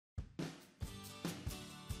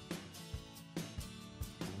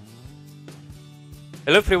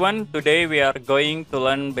Hello everyone, today we are going to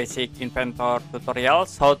learn basic Inventor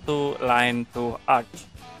tutorials how to line to arch.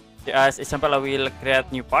 As example, I will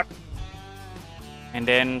create new part and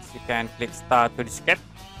then you can click start to the sketch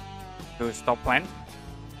to stop line.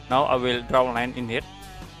 Now I will draw line in here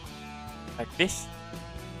like this.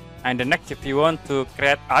 And the next, if you want to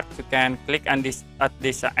create arch, you can click on this at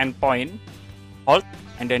this endpoint, hold,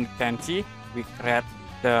 and then you can see we create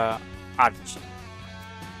the arch.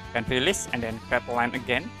 Can release and then create a line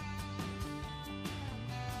again.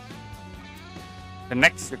 The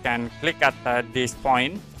next, you can click at this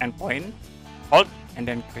point, endpoint, hold, and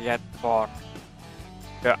then create for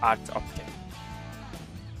the arch object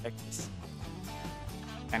like this.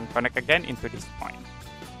 And connect again into this point.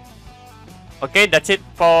 Okay, that's it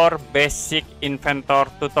for basic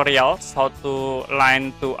Inventor tutorials how to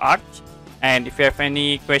line to arch. And if you have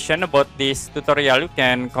any question about this tutorial, you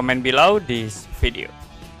can comment below this video.